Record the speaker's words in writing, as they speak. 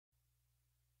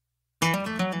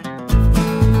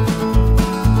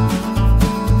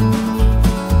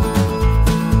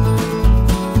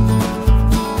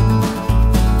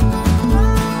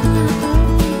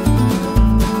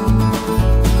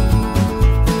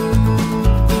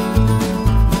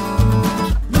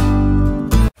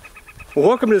Well,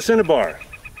 welcome to the Cinnabar,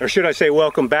 or should I say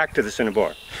welcome back to the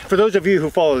Cinnabar. For those of you who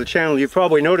follow the channel, you've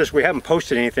probably noticed we haven't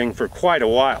posted anything for quite a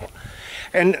while.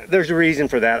 And there's a reason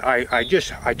for that. I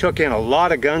took in a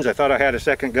lot of guns. I thought I had a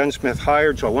second gunsmith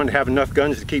hired, so I wanted to have enough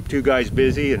guns to keep two guys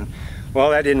busy, and well,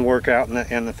 that didn't work out,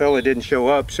 and the fella didn't show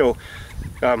up. So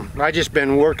I just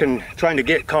been working, trying to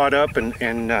get caught up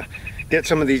and get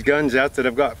some of these guns out that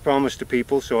I've got promised to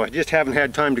people. So I just haven't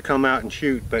had time to come out and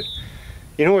shoot. But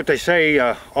you know what they say,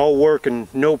 all work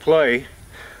and no play.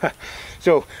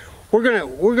 So we're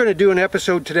gonna do an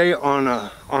episode today on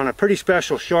a pretty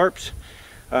special Sharps.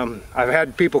 I've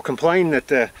had people complain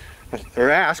that or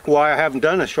ask why I haven't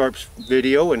done a Sharps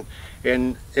video, and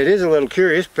it is a little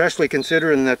curious, especially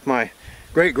considering that my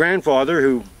great-grandfather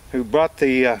who brought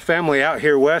the family out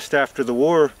here west after the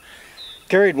war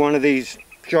carried one of these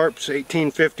Sharps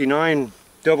 1859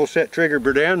 double set trigger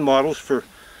Berdan models for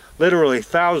literally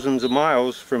thousands of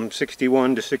miles from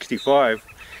 61 to 65.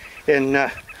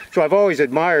 And so I've always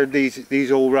admired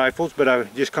these old rifles, but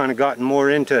I've just kind of gotten more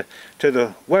into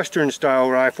the Western style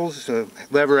rifles,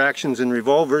 lever actions and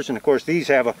revolvers, and of course these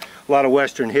have a lot of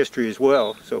Western history as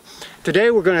well. So today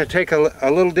we're going to take a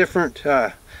little different,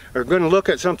 we're going to look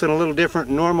at something a little different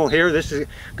than normal here. This is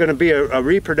going to be a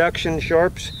reproduction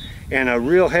Sharps and a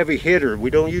real heavy hitter. We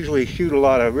don't usually shoot a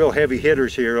lot of real heavy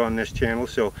hitters here on this channel,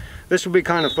 so this will be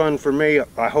kind of fun for me,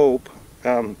 I hope.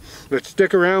 But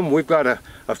stick around. We've got a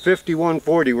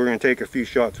 5140 we're going to take a few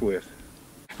shots with.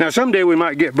 Now someday we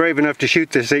might get brave enough to shoot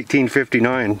this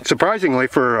 1859. Surprisingly,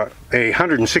 for a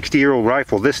 160-year-old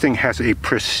rifle, this thing has a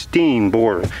pristine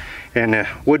bore and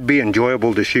would be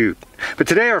enjoyable to shoot. But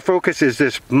today our focus is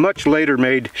this much later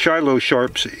made Shiloh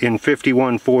Sharps in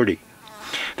 5140.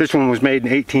 This one was made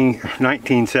in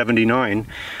 1979.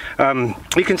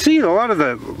 You can see a lot of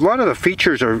the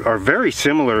features are very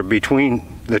similar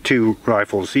between the two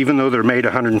rifles, even though they're made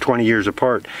 120 years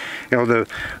apart. You know,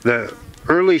 the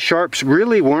early Sharps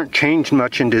really weren't changed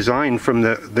much in design from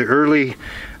the early,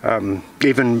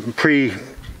 even pre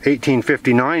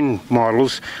 1859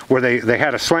 models, where they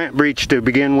had a slant breech to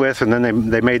begin with, and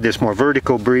then they made this more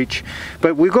vertical breech.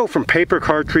 But we go from paper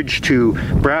cartridge to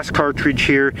brass cartridge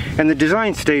here, and the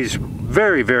design stays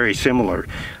very, very similar.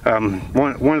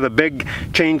 One of the big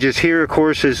changes here, of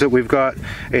course, is that we've got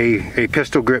a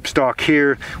pistol grip stock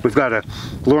here. We've got a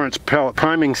Lawrence pellet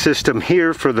priming system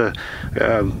here for the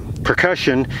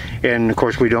percussion, and of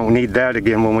course we don't need that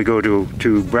again when we go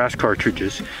to brass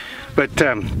cartridges. But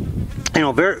you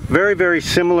know, very, very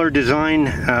similar design,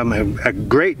 a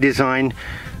great design.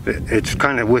 It's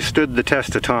kind of withstood the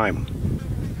test of time.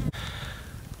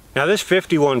 Now this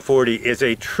 5140 is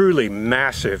a truly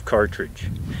massive cartridge.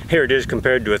 Here it is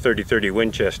compared to a 30-30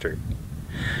 Winchester.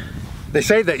 They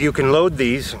say that you can load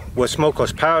these with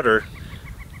smokeless powder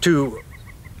to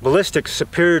ballistics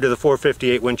superior to the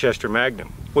 .458 Winchester Magnum,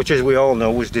 which, as we all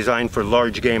know, was designed for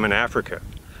large game in Africa.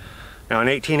 Now in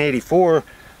 1884,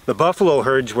 the buffalo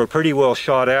herds were pretty well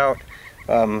shot out.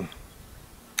 I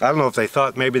don't know if they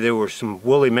thought maybe there were some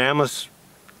woolly mammoths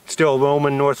still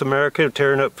roaming North America,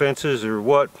 tearing up fences, or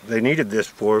what they needed this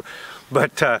for,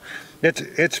 but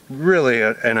it's really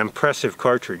an impressive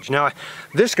cartridge. Now,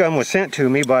 this gun was sent to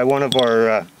me by one of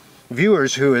our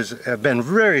viewers who has been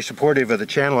very supportive of the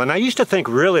channel, and I used to think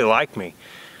really liked me.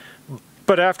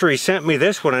 But after he sent me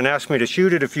this one and asked me to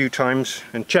shoot it a few times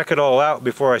and check it all out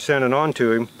before I sent it on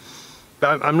to him,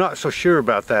 I'm not so sure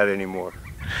about that anymore.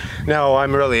 Now,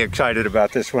 I'm really excited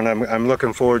about this one. I'm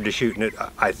looking forward to shooting it,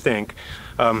 I think.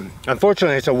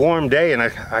 Unfortunately, it's a warm day, and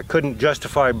I couldn't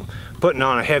justify putting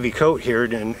on a heavy coat here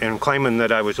and claiming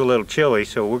that I was a little chilly,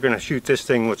 so we're going to shoot this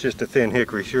thing with just a thin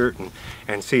hickory shirt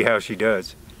and see how she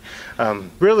does.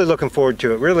 Really looking forward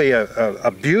to it. Really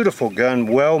a beautiful gun,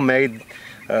 well made.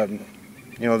 You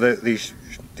know,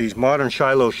 these modern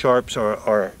Shiloh Sharps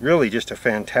are really just a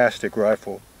fantastic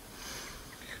rifle.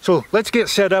 So let's get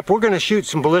set up. We're going to shoot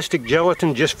some ballistic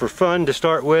gelatin just for fun to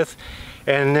start with,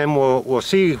 and then we'll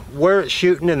see where it's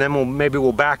shooting, and then maybe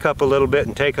we'll back up a little bit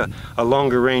and take a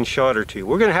longer range shot or two.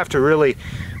 We're going to have to really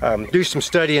do some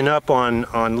studying up on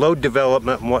load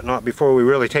development and whatnot before we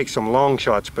really take some long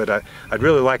shots, but I'd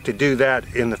really like to do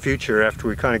that in the future after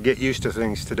we kind of get used to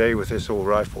things today with this old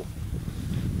rifle.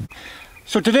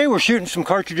 So today we're shooting some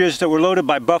cartridges that were loaded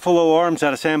by Buffalo Arms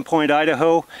out of Sandpoint,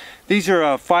 Idaho. These are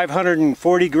a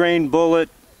 540 grain bullet,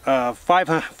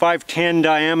 510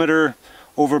 diameter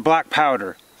over black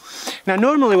powder. Now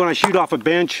normally when I shoot off a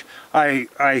bench,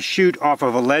 I shoot off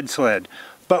of a lead sled.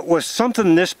 But with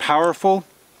something this powerful,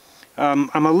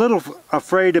 I'm a little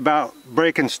afraid about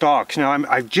breaking stocks. Now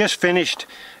I've just finished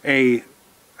a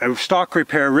stock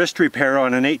repair, wrist repair on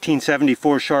an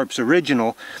 1874 Sharps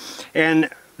original, and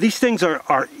these things are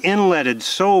inletted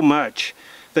so much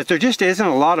that there just isn't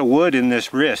a lot of wood in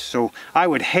this wrist. So I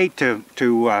would hate to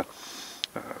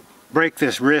break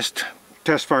this wrist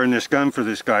test firing this gun for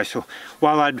this guy. So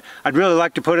while I'd really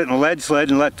like to put it in a lead sled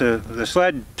and let the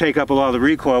sled take up a lot of the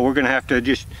recoil, we're going to have to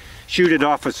just shoot it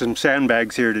off with some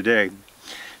sandbags here today.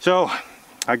 So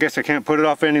I guess I can't put it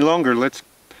off any longer. Let's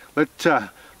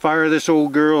fire this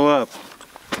old girl up.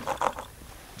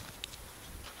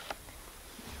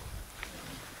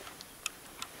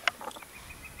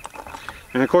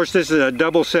 And of course this is a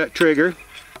double set trigger.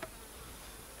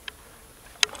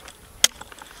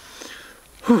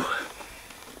 Whew.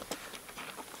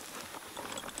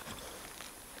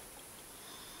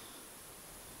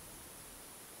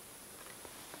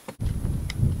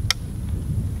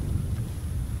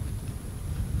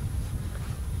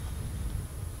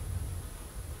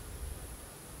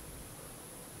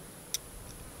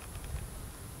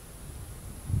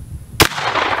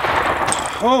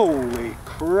 Holy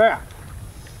crap!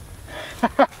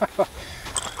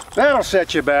 That'll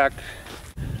set you back.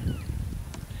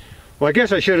 Well, I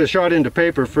guess I should have shot into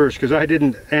paper first because I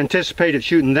didn't anticipate it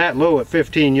shooting that low at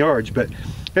 15 yards, but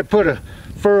it put a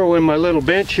furrow in my little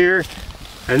bench here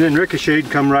and then ricocheted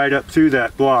come right up through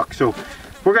that block. So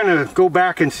we're going to go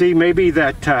back and see maybe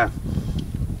that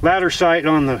ladder sight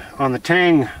on the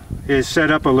tang is set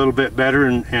up a little bit better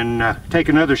and take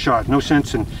another shot. No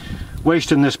sense in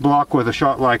wasting this block with a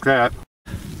shot like that.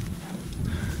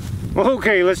 Well,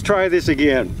 okay, let's try this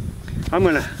again. I'm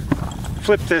going to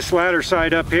flip this ladder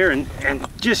sight up here and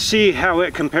just see how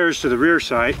it compares to the rear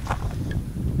sight.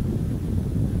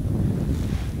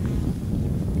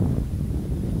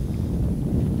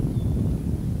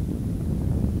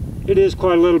 It is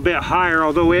quite a little bit higher,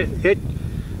 although it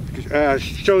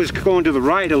shows going to the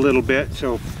right a little bit,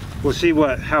 so we'll see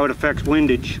how it affects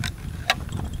windage.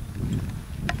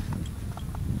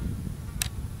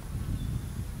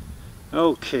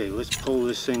 Okay, let's pull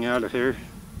this thing out of here.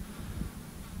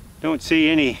 Don't see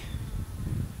any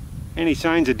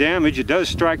signs of damage. It does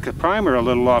strike the primer a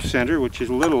little off center, which is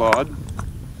a little odd.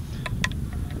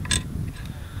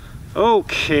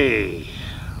 Okay,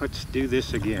 let's do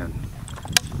this again.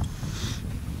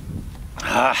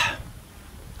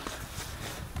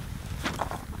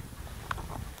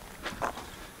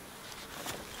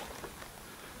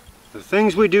 The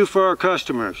things we do for our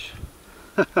customers.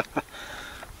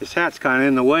 This hat's kind of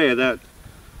in the way of that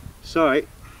sight.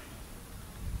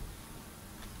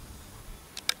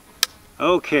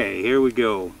 Okay, here we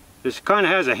go. This kind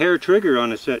of has a hair trigger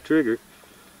on a set trigger.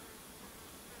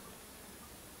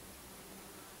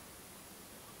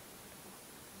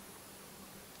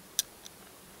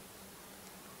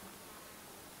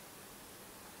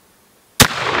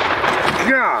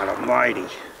 God almighty.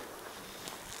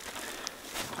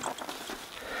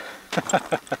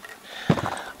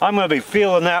 I'm going to be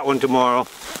feeling that one tomorrow.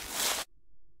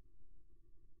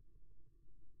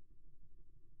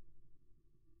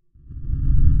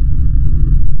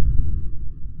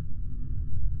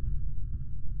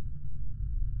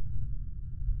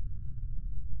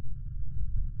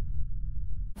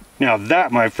 Now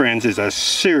that, my friends, is a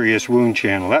serious wound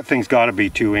channel. That thing's got to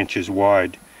be 2 inches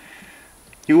wide.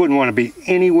 You wouldn't want to be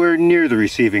anywhere near the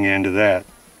receiving end of that.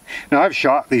 Now I've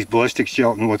shot these ballistics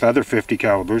gelatin with other 50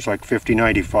 calibers like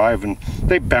 50-95 and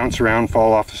they bounce around,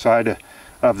 fall off the side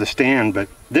of the stand, but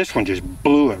this one just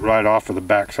blew it right off of the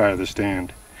back side of the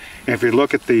stand. And if you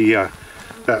look at the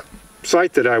that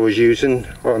sight that I was using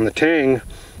on the tang,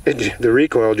 the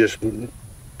recoil just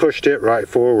pushed it right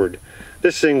forward.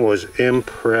 This thing was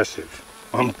impressive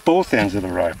on both ends of the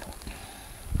rifle.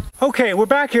 Okay, we're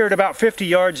back here at about 50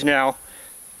 yards now,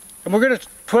 and we're going to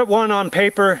put one on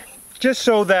paper just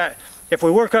so that if we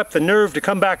work up the nerve to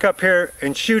come back up here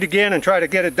and shoot again and try to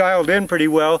get it dialed in pretty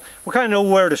well, we kind of know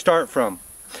where to start from.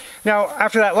 Now,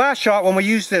 after that last shot, when we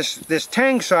used this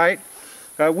tang sight,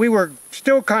 we were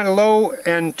still kind of low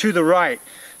and to the right.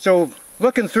 So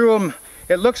looking through them,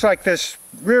 it looks like this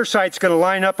rear sight's going to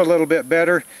line up a little bit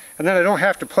better, and then I don't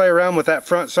have to play around with that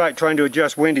front sight trying to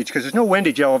adjust windage, because there's no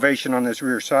windage elevation on this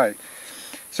rear sight.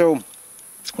 So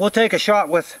we'll take a shot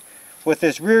with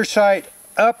this rear sight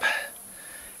up,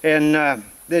 and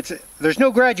there's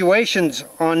no graduations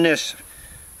on this,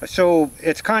 so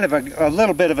it's kind of a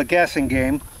little bit of a guessing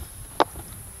game.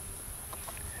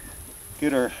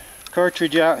 Get our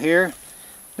cartridge out here.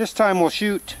 This time we'll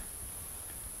shoot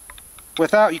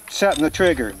without setting the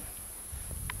trigger.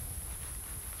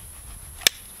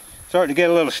 Starting to get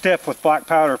a little stiff with black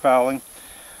powder fouling.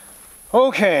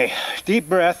 Okay, deep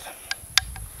breath.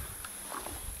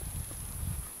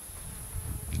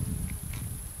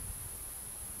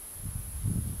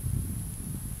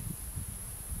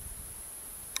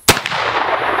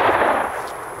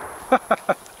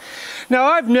 Now,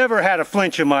 I've never had a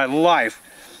flinch in my life,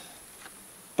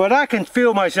 but I can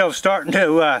feel myself starting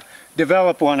to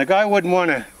develop one. A guy wouldn't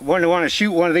want to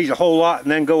shoot one of these a whole lot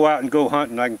and then go out and go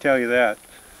hunting, I can tell you that.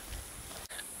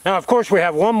 Now, of course, we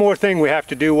have one more thing we have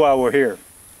to do while we're here.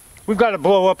 We've got to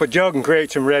blow up a jug and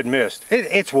create some red mist.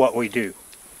 It's what we do.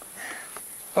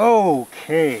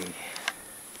 Okay.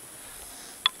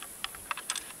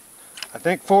 I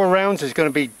think 4 rounds is going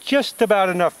to be just about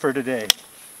enough for today.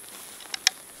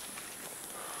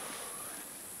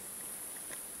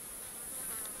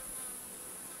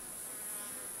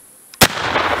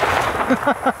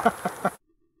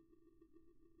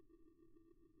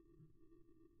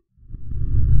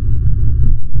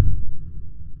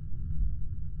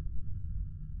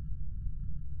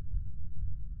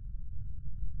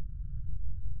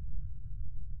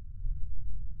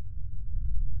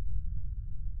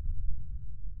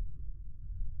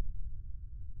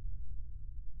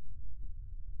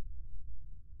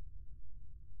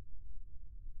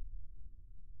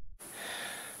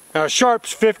 Now,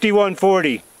 Sharps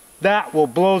 5140, that will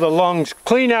blow the lungs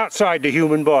clean outside the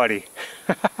human body.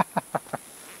 Well,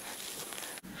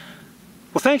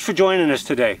 thanks for joining us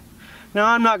today. Now,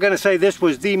 I'm not going to say this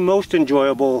was the most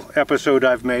enjoyable episode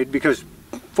I've made, because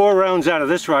 4 rounds out of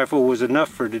this rifle was enough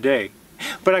for today.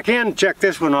 But I can check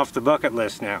this one off the bucket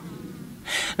list now.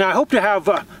 Now, I hope to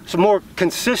have some more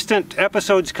consistent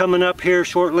episodes coming up here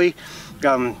shortly.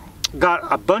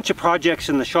 Got a bunch of projects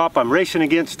in the shop. I'm racing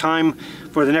against time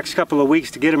for the next couple of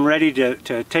weeks to get them ready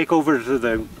to take over to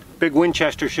the big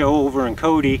Winchester show over in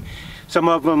Cody. Some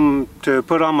of them to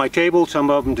put on my table, some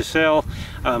of them to sell,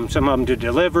 some of them to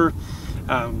deliver.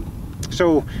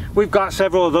 So we've got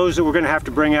several of those that we're going to have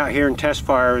to bring out here and test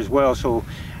fire as well. So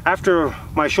after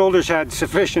my shoulders had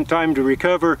sufficient time to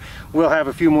recover, we'll have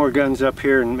a few more guns up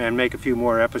here and make a few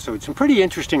more episodes. Some pretty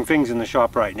interesting things in the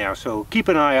shop right now, so keep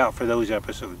an eye out for those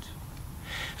episodes.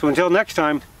 So until next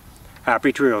time,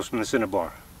 happy trails from the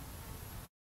Cinnabar.